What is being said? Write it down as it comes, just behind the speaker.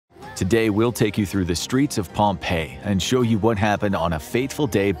Today we'll take you through the streets of Pompeii and show you what happened on a fateful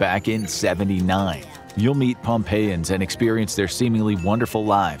day back in 79. You'll meet Pompeians and experience their seemingly wonderful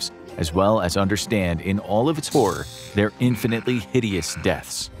lives, as well as understand in all of its horror their infinitely hideous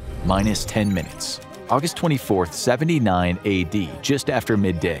deaths. Minus 10 minutes. August 24th, 79 AD, just after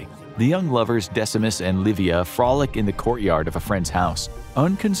midday. The young lovers Decimus and Livia frolic in the courtyard of a friend's house,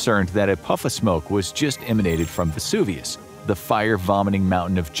 unconcerned that a puff of smoke was just emanated from Vesuvius, the fire-vomiting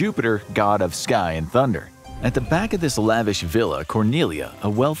mountain of Jupiter, god of sky and thunder. At the back of this lavish villa, Cornelia, a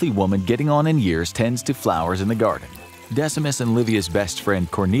wealthy woman getting on in years, tends to flowers in the garden. Decimus and Livia's best friend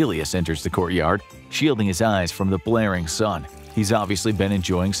Cornelius enters the courtyard, shielding his eyes from the blaring sun. He's obviously been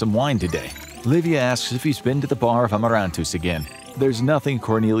enjoying some wine today. Livia asks if he's been to the bar of Amaranthus again. There's nothing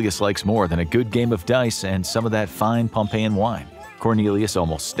Cornelius likes more than a good game of dice and some of that fine Pompeian wine. Cornelius,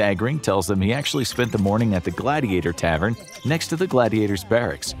 almost staggering, tells them he actually spent the morning at the Gladiator Tavern next to the Gladiator's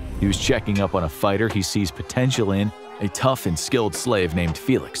barracks. He was checking up on a fighter he sees potential in, a tough and skilled slave named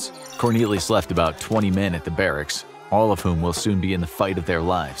Felix. Cornelius left about 20 men at the barracks, all of whom will soon be in the fight of their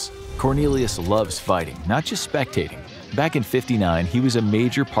lives. Cornelius loves fighting, not just spectating. Back in 59, he was a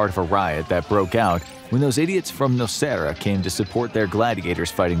major part of a riot that broke out when those idiots from Nocera came to support their gladiators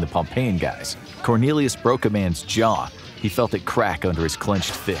fighting the Pompeian guys. Cornelius broke a man's jaw. He felt it crack under his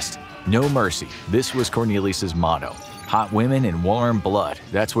clenched fist. No mercy. This was Cornelius's motto. Hot women and warm blood.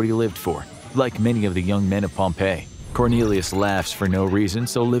 That's what he lived for. Like many of the young men of Pompeii. Cornelius laughs for no reason,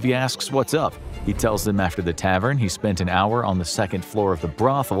 so Livia asks what's up. He tells them after the tavern he spent an hour on the second floor of the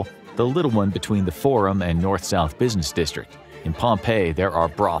brothel, the little one between the Forum and North-South Business District. In Pompeii, there are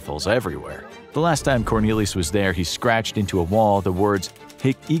brothels everywhere. The last time Cornelius was there, he scratched into a wall the words,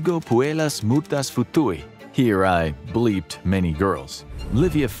 "Hic ego puellas multas futui." Here I bleeped many girls.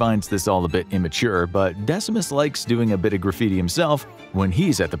 Livia finds this all a bit immature, but Decimus likes doing a bit of graffiti himself when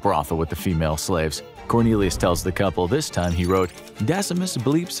he's at the brothel with the female slaves. Cornelius tells the couple this time he wrote, "Decimus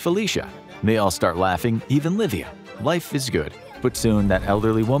bleeps Felicia." They all start laughing, even Livia. Life is good. But soon, that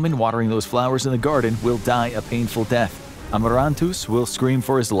elderly woman watering those flowers in the garden will die a painful death. Amaranthus will scream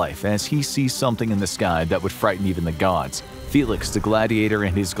for his life as he sees something in the sky that would frighten even the gods. Felix the gladiator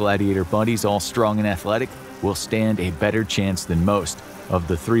and his gladiator buddies, all strong and athletic, will stand a better chance than most. Of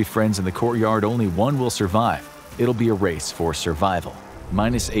the three friends in the courtyard, only one will survive. It'll be a race for survival.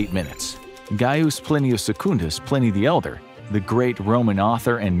 Minus 8 minutes. Gaius Plinius Secundus, Pliny the Elder, the great Roman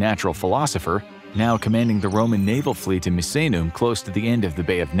author and natural philosopher, now commanding the Roman naval fleet in Misenum close to the end of the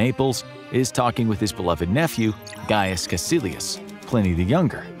Bay of Naples, is talking with his beloved nephew, Gaius Caecilius, Pliny the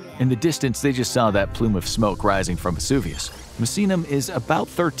Younger. In the distance, they just saw that plume of smoke rising from Vesuvius. Misenum is about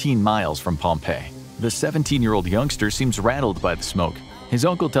 13 miles from Pompeii. The 17-year-old youngster seems rattled by the smoke. His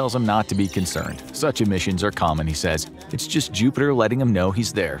uncle tells him not to be concerned. Such emissions are common, he says. It's just Jupiter letting him know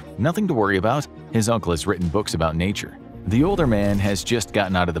he's there. Nothing to worry about. His uncle has written books about nature. The older man has just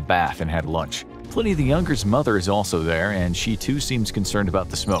gotten out of the bath and had lunch. Pliny the Younger's mother is also there, and she too seems concerned about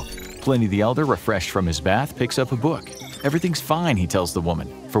the smoke. Pliny the Elder, refreshed from his bath, picks up a book. Everything's fine, he tells the woman.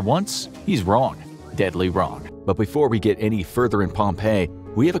 For once, he's wrong. Deadly wrong. But before we get any further in Pompeii,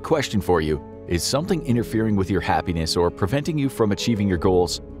 we have a question for you. Is something interfering with your happiness or preventing you from achieving your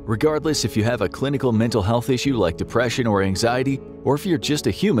goals? Regardless if you have a clinical mental health issue like depression or anxiety, or if you're just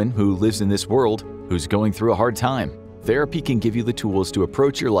a human who lives in this world who's going through a hard time, therapy can give you the tools to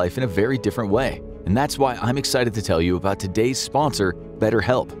approach your life in a very different way. And that's why I'm excited to tell you about today's sponsor,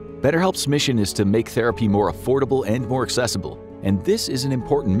 BetterHelp. BetterHelp's mission is to make therapy more affordable and more accessible. And this is an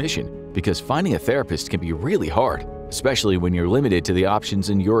important mission because finding a therapist can be really hard, especially when you're limited to the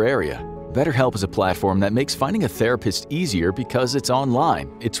options in your area. BetterHelp is a platform that makes finding a therapist easier because it's online,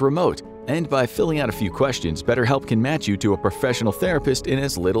 it's remote, and by filling out a few questions, BetterHelp can match you to a professional therapist in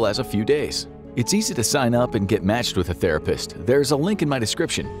as little as a few days. It's easy to sign up and get matched with a therapist. There's a link in my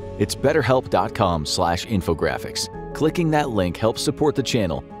description. It's betterhelp.com/infographics. Clicking that link helps support the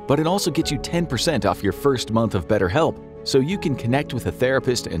channel, but it also gets you 10% off your first month of BetterHelp, so you can connect with a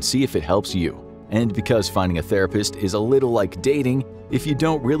therapist and see if it helps you. And because finding a therapist is a little like dating, if you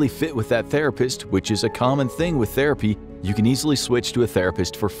don't really fit with that therapist, which is a common thing with therapy, you can easily switch to a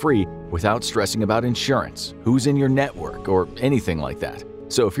therapist for free without stressing about insurance, who's in your network, or anything like that.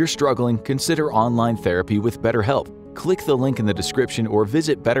 So if you're struggling, consider online therapy with BetterHelp. Click the link in the description or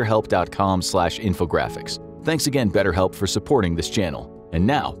visit betterhelp.com/infographics. Thanks again, BetterHelp, for supporting this channel. And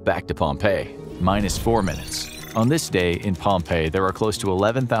now, back to Pompeii. Minus 4 minutes. On this day in Pompeii, there are close to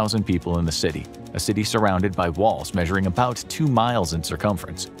 11,000 people in the city, a city surrounded by walls measuring about 2 miles in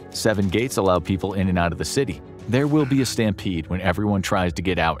circumference. 7 gates allow people in and out of the city. There will be a stampede when everyone tries to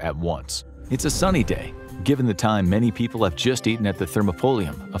get out at once. It's a sunny day. Given the time, many people have just eaten at the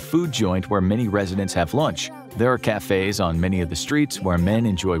Thermopolium, a food joint where many residents have lunch. There are cafes on many of the streets where men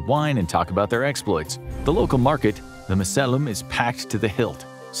enjoy wine and talk about their exploits. The local market, the Macellum, is packed to the hilt.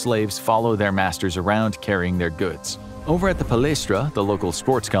 Slaves follow their masters around carrying their goods. Over at the Palestra, the local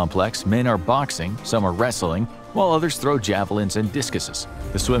sports complex, men are boxing, some are wrestling, while others throw javelins and discuses.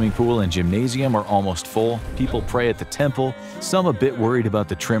 The swimming pool and gymnasium are almost full. People pray at the temple, some a bit worried about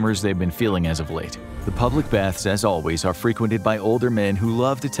the tremors they've been feeling as of late. The public baths, as always, are frequented by older men who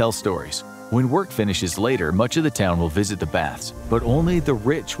love to tell stories. When work finishes later, much of the town will visit the baths, but only the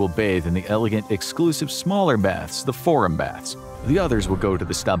rich will bathe in the elegant, exclusive smaller baths, the forum baths. The others will go to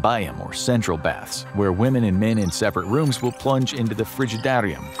the Stabium, or central baths, where women and men in separate rooms will plunge into the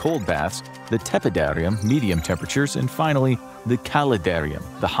Frigidarium, cold baths, the Tepidarium, medium temperatures, and finally, the Calidarium,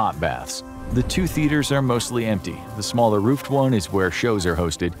 the hot baths. The two theaters are mostly empty. The smaller roofed one is where shows are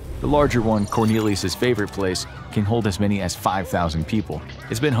hosted. The larger one, Cornelius' favorite place, can hold as many as 5,000 people.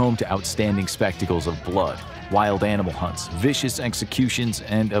 It's been home to outstanding spectacles of blood, wild animal hunts, vicious executions,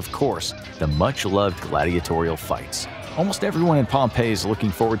 and, of course, the much-loved gladiatorial fights. Almost everyone in Pompeii is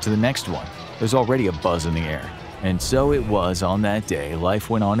looking forward to the next one. There's already a buzz in the air. And so it was on that day. Life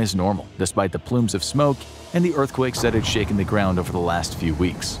went on as normal, despite the plumes of smoke and the earthquakes that had shaken the ground over the last few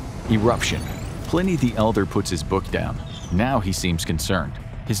weeks. Eruption. Pliny the Elder puts his book down. Now he seems concerned.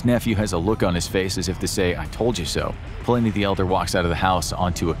 His nephew has a look on his face as if to say, "I told you so." Pliny the Elder walks out of the house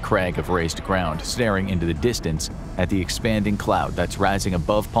onto a crag of raised ground, staring into the distance at the expanding cloud that's rising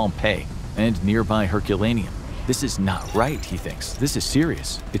above Pompeii and nearby Herculaneum. This is not right, he thinks. This is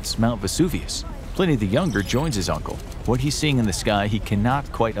serious. It's Mount Vesuvius. Pliny the Younger joins his uncle. What he's seeing in the sky he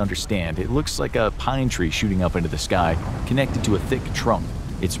cannot quite understand. It looks like a pine tree shooting up into the sky, connected to a thick trunk,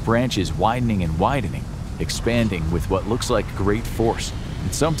 its branches widening and widening, expanding with what looks like great force.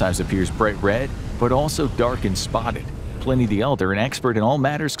 It sometimes appears bright red, but also dark and spotted. Pliny the Elder, an expert in all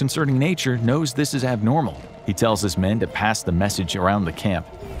matters concerning nature, knows this is abnormal. He tells his men to pass the message around the camp.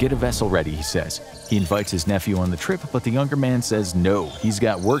 "Get a vessel ready," he says. He invites his nephew on the trip, but the younger man says no, he's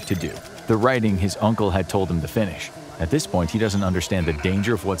got work to do. The writing his uncle had told him to finish. At this point, he doesn't understand the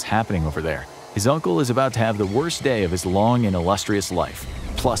danger of what's happening over there. His uncle is about to have the worst day of his long and illustrious life.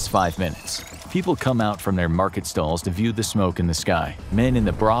 Plus 5 minutes. People come out from their market stalls to view the smoke in the sky. Men in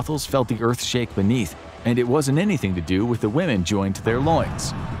the brothels felt the earth shake beneath, and it wasn't anything to do with the women joined to their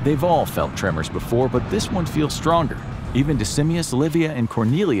loins. They've all felt tremors before, but this one feels stronger. Even Decimus, Livia, and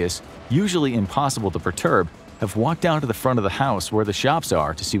Cornelius, usually impossible to perturb, have walked out to the front of the house where the shops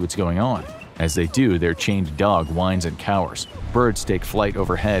are to see what's going on. As they do, their chained dog whines and cowers. Birds take flight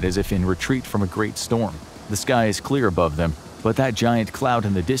overhead as if in retreat from a great storm. The sky is clear above them, but that giant cloud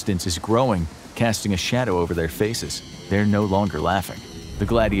in the distance is growing, casting a shadow over their faces. They're no longer laughing. The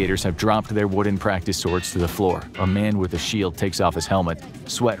gladiators have dropped their wooden practice swords to the floor. A man with a shield takes off his helmet,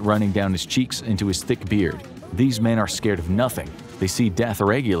 sweat running down his cheeks into his thick beard. These men are scared of nothing. They see death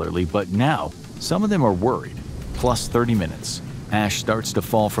regularly, but now, some of them are worried. Plus 30 minutes. Ash starts to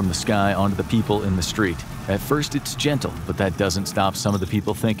fall from the sky onto the people in the street. At first it's gentle, but that doesn't stop some of the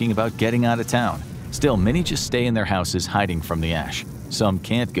people thinking about getting out of town. Still, many just stay in their houses hiding from the ash. Some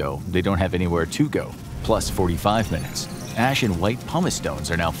can't go, they don't have anywhere to go. Plus 45 minutes. Ash and white pumice stones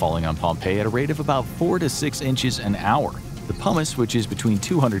are now falling on Pompeii at a rate of about 4 to 6 inches an hour. The pumice, which is between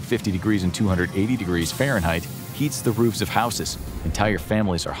 250 degrees and 280 degrees Fahrenheit, heats the roofs of houses. Entire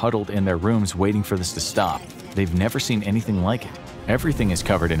families are huddled in their rooms waiting for this to stop. They've never seen anything like it. Everything is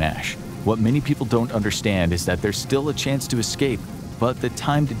covered in ash. What many people don't understand is that there's still a chance to escape, but the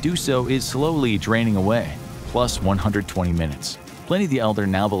time to do so is slowly draining away. Plus 120 minutes. Pliny the Elder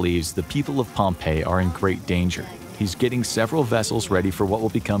now believes the people of Pompeii are in great danger. He's getting several vessels ready for what will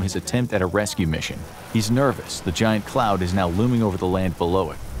become his attempt at a rescue mission. He's nervous. The giant cloud is now looming over the land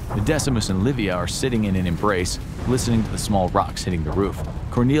below it. Decimus and Livia are sitting in an embrace, listening to the small rocks hitting the roof.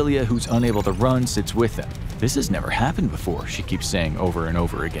 Cornelia, who's unable to run, sits with them. "This has never happened before," she keeps saying over and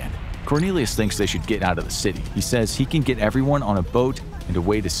over again. Cornelius thinks they should get out of the city. He says he can get everyone on a boat and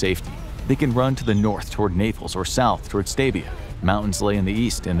away to safety. They can run to the north toward Naples or south toward Stabia. Mountains lay in the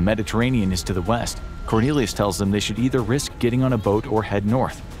east and the Mediterranean is to the west. Cornelius tells them they should either risk getting on a boat or head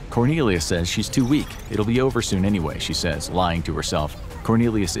north. Cornelia says she's too weak. "It'll be over soon anyway," she says, lying to herself.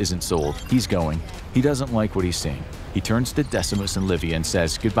 Cornelius isn't sold. He's going. He doesn't like what he's seeing. He turns to Decimus and Livia and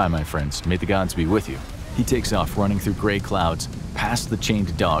says, "Goodbye, my friends. May the gods be with you." He takes off, running through gray clouds, past the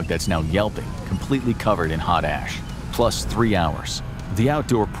chained dog that's now yelping, completely covered in hot ash. Plus 3 hours. The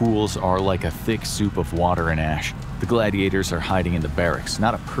outdoor pools are like a thick soup of water and ash. The gladiators are hiding in the barracks.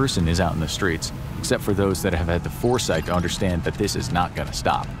 Not a person is out in the streets, except for those that have had the foresight to understand that this is not going to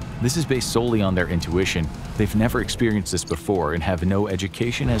stop. This is based solely on their intuition. They've never experienced this before and have no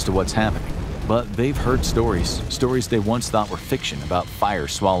education as to what's happening. But they've heard stories they once thought were fiction about fire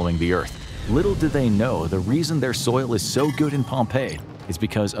swallowing the earth. Little did they know the reason their soil is so good in Pompeii is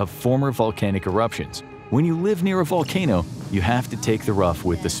because of former volcanic eruptions. When you live near a volcano, you have to take the rough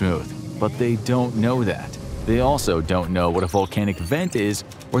with the smooth. But they don't know that. They also don't know what a volcanic vent is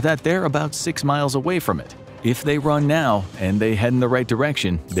or that they're about 6 miles away from it. If they run now and they head in the right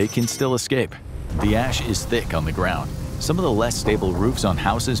direction, they can still escape. The ash is thick on the ground. Some of the less stable roofs on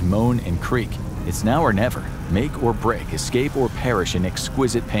houses moan and creak. It's now or never. Make or break, escape or perish in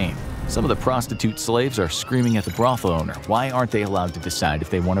exquisite pain. Some of the prostitute slaves are screaming at the brothel owner. Why aren't they allowed to decide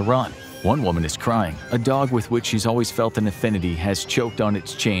if they want to run? One woman is crying. A dog with which she's always felt an affinity has choked on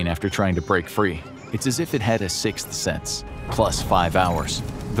its chain after trying to break free. It's as if it had a sixth sense. Plus 5 hours.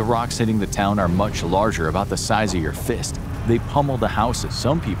 The rocks hitting the town are much larger, about the size of your fist. They pummel the houses.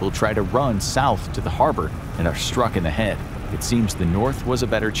 Some people try to run south to the harbor and are struck in the head. It seems the north was a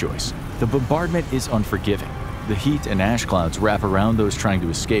better choice. The bombardment is unforgiving. The heat and ash clouds wrap around those trying to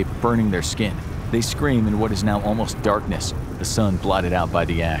escape, burning their skin. They scream in what is now almost darkness, the sun blotted out by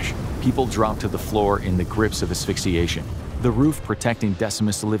the ash. People drop to the floor in the grips of asphyxiation. The roof protecting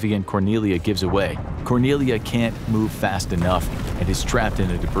Decimus, Livia, and Cornelia gives away. Cornelia can't move fast enough and is trapped in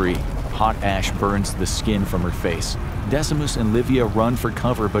the debris. Hot ash burns the skin from her face. Decimus and Livia run for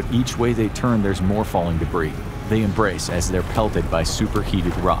cover, but each way they turn there's more falling debris. They embrace as they're pelted by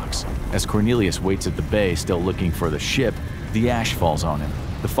superheated rocks. As Cornelius waits at the bay, still looking for the ship, the ash falls on him.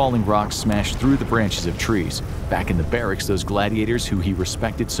 The falling rocks smash through the branches of trees. Back in the barracks, those gladiators who he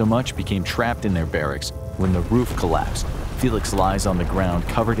respected so much became trapped in their barracks when the roof collapsed. Felix lies on the ground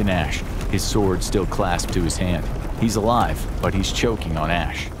covered in ash, his sword still clasped to his hand. He's alive, but he's choking on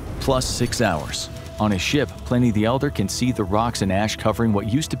ash. Plus 6 hours. On his ship, Pliny the Elder can see the rocks and ash covering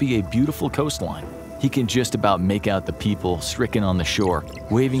what used to be a beautiful coastline. He can just about make out the people stricken on the shore,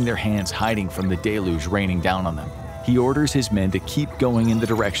 waving their hands, hiding from the deluge raining down on them. He orders his men to keep going in the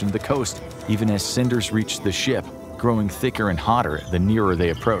direction of the coast, even as cinders reach the ship, growing thicker and hotter the nearer they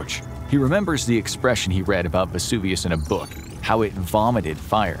approach. He remembers the expression he read about Vesuvius in a book, how it vomited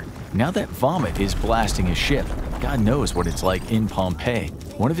fire. Now that vomit is blasting his ship. God knows what it's like in Pompeii.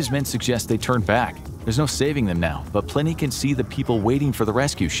 One of his men suggests they turn back. There's no saving them now, but Pliny can see the people waiting for the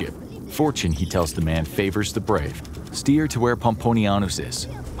rescue ship. Fortune, he tells the man, favors the brave. Steer to where Pomponianus is.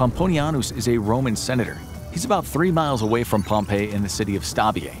 Pomponianus is a Roman senator. He's about 3 miles away from Pompeii in the city of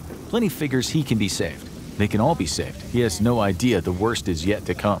Stabiae. Pliny figures he can be saved. They can all be saved. He has no idea the worst is yet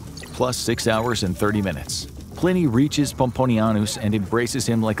to come. Plus 6 hours and 30 minutes. Pliny reaches Pomponianus and embraces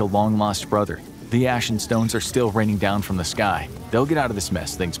him like a long-lost brother. The ashen stones are still raining down from the sky. They'll get out of this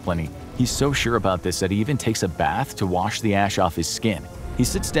mess, thinks Pliny. He's so sure about this that he even takes a bath to wash the ash off his skin. He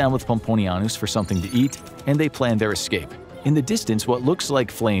sits down with Pomponianus for something to eat, and they plan their escape. In the distance, what looks like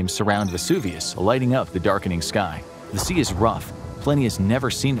flames surround Vesuvius, lighting up the darkening sky. The sea is rough. Pliny has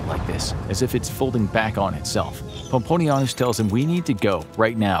never seen it like this, as if it's folding back on itself. Pomponianus tells him, "We need to go,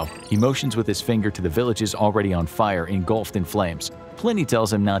 right now." He motions with his finger to the villages already on fire, engulfed in flames. Pliny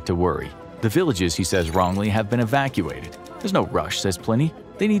tells him not to worry. The villages, he says wrongly, have been evacuated. There's no rush, says Pliny.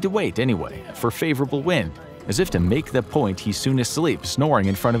 They need to wait, anyway, for favorable wind. As if to make the point, he's soon asleep, snoring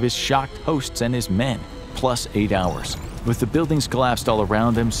in front of his shocked hosts and his men. Plus 8 hours. With the buildings collapsed all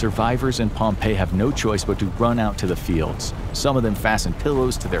around them, survivors in Pompeii have no choice but to run out to the fields. Some of them fasten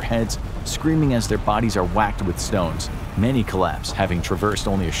pillows to their heads, screaming as their bodies are whacked with stones. Many collapse, having traversed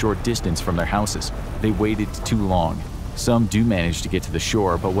only a short distance from their houses. They waited too long. Some do manage to get to the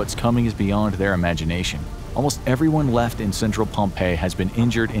shore, but what's coming is beyond their imagination. Almost everyone left in central Pompeii has been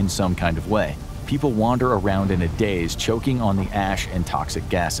injured in some kind of way. People wander around in a daze, choking on the ash and toxic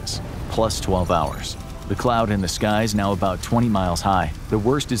gases. Plus 12 hours. The cloud in the sky is now about 20 miles high. The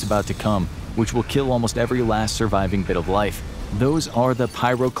worst is about to come, which will kill almost every last surviving bit of life. Those are the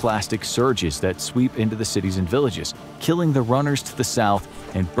pyroclastic surges that sweep into the cities and villages, killing the runners to the south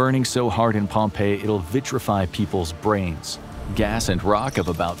and burning so hard in Pompeii it'll vitrify people's brains. Gas and rock of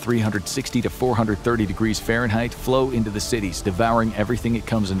about 360 to 430 degrees Fahrenheit flow into the cities, devouring everything it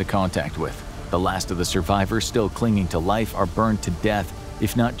comes into contact with. The last of the survivors still clinging to life are burned to death,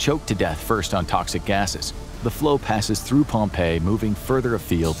 if not choked to death first on toxic gases. The flow passes through Pompeii, moving further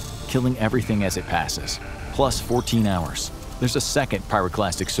afield, killing everything as it passes. Plus 14 hours. There's a second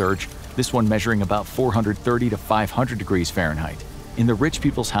pyroclastic surge, this one measuring about 430 to 500 degrees Fahrenheit. In the rich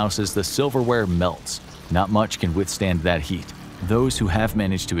people's houses, the silverware melts. Not much can withstand that heat. Those who have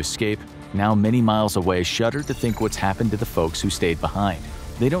managed to escape, now many miles away, shudder to think what's happened to the folks who stayed behind.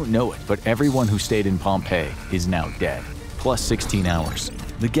 They don't know it, but everyone who stayed in Pompeii is now dead. Plus 16 hours.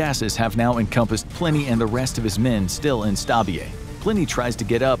 The gases have now encompassed Pliny and the rest of his men still in Stabiae. Pliny tries to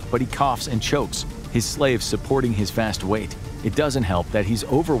get up, but he coughs and chokes, his slaves supporting his vast weight. It doesn't help that he's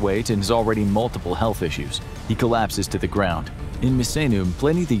overweight and has already multiple health issues. He collapses to the ground. In Misenum,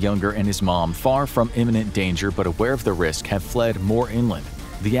 Pliny the Younger and his mom, far from imminent danger but aware of the risk, have fled more inland.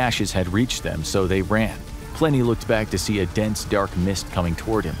 The ashes had reached them, so they ran. Pliny looked back to see a dense, dark mist coming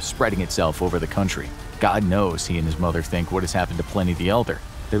toward him, spreading itself over the country. God knows, he and his mother think, what has happened to Pliny the Elder.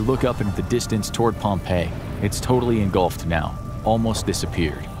 They look up into the distance toward Pompeii. It's totally engulfed now, almost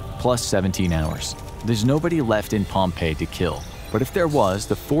disappeared. Plus 17 hours. There's nobody left in Pompeii to kill. But if there was,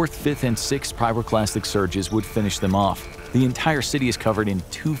 the 4th, 5th, and 6th pyroclastic surges would finish them off. The entire city is covered in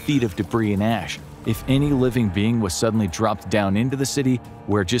 2 feet of debris and ash. If any living being was suddenly dropped down into the city,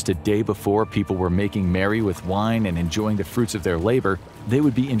 where just a day before people were making merry with wine and enjoying the fruits of their labor, they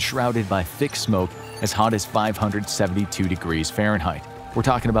would be enshrouded by thick smoke as hot as 572 degrees Fahrenheit. We're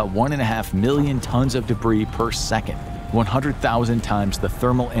talking about 1.5 million tons of debris per second, 100,000 times the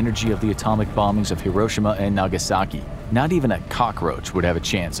thermal energy of the atomic bombings of Hiroshima and Nagasaki. Not even a cockroach would have a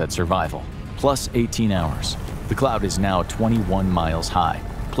chance at survival. Plus 18 hours. The cloud is now 21 miles high.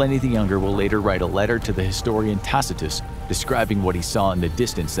 Pliny the Younger will later write a letter to the historian Tacitus describing what he saw in the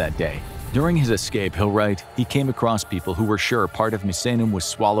distance that day. During his escape, he'll write, he came across people who were sure part of Misenum was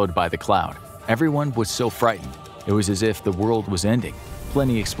swallowed by the cloud. Everyone was so frightened. It was as if the world was ending.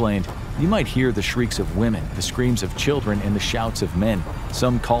 Pliny explained, you might hear the shrieks of women, the screams of children, and the shouts of men,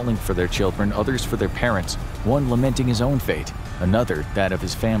 some calling for their children, others for their parents, one lamenting his own fate, another that of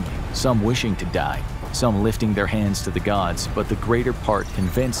his family, some wishing to die, some lifting their hands to the gods, but the greater part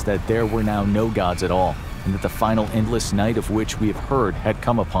convinced that there were now no gods at all, and that the final endless night of which we have heard had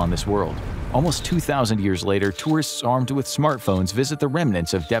come upon this world. Almost 2,000 years later, tourists armed with smartphones visit the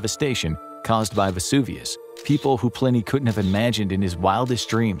remnants of devastation caused by Vesuvius, people who Pliny couldn't have imagined in his wildest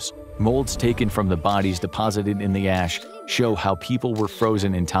dreams. Molds taken from the bodies deposited in the ash show how people were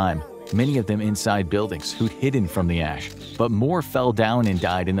frozen in time, many of them inside buildings who'd hidden from the ash. But more fell down and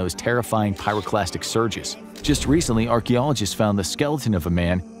died in those terrifying pyroclastic surges. Just recently, archaeologists found the skeleton of a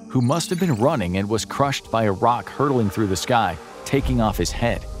man who must have been running and was crushed by a rock hurtling through the sky, taking off his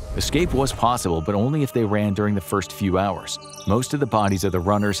head. Escape was possible, but only if they ran during the first few hours. Most of the bodies of the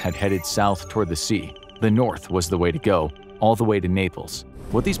runners had headed south toward the sea. The north was the way to go, all the way to Naples.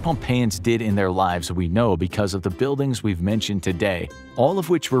 What these Pompeians did in their lives we know because of the buildings we've mentioned today, all of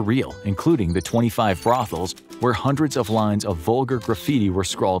which were real, including the 25 brothels where hundreds of lines of vulgar graffiti were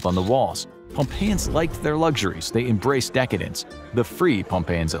scrawled on the walls. Pompeians liked their luxuries, they embraced decadence. The free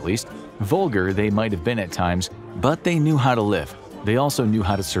Pompeians at least. Vulgar they might have been at times, but they knew how to live. They also knew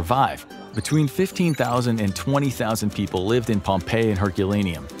how to survive. Between 15,000 and 20,000 people lived in Pompeii and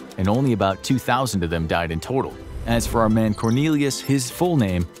Herculaneum, and only about 2,000 of them died in total. As for our man Cornelius, his full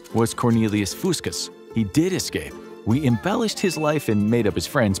name was Cornelius Fuscus. He did escape. We embellished his life and made up his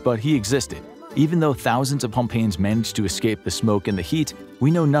friends, but he existed. Even though thousands of Pompeians managed to escape the smoke and the heat,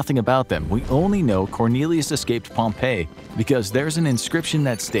 we know nothing about them. We only know Cornelius escaped Pompeii because there's an inscription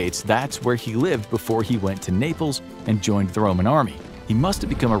that states that's where he lived before he went to Naples and joined the Roman army. He must have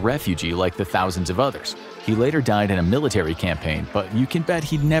become a refugee like the thousands of others. He later died in a military campaign, but you can bet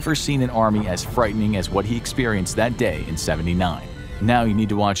he'd never seen an army as frightening as what he experienced that day in 79. Now you need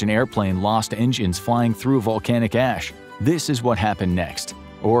to watch an airplane lost engines flying through volcanic ash. This is what happened next.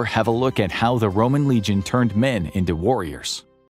 Or have a look at how the Roman legion turned men into warriors.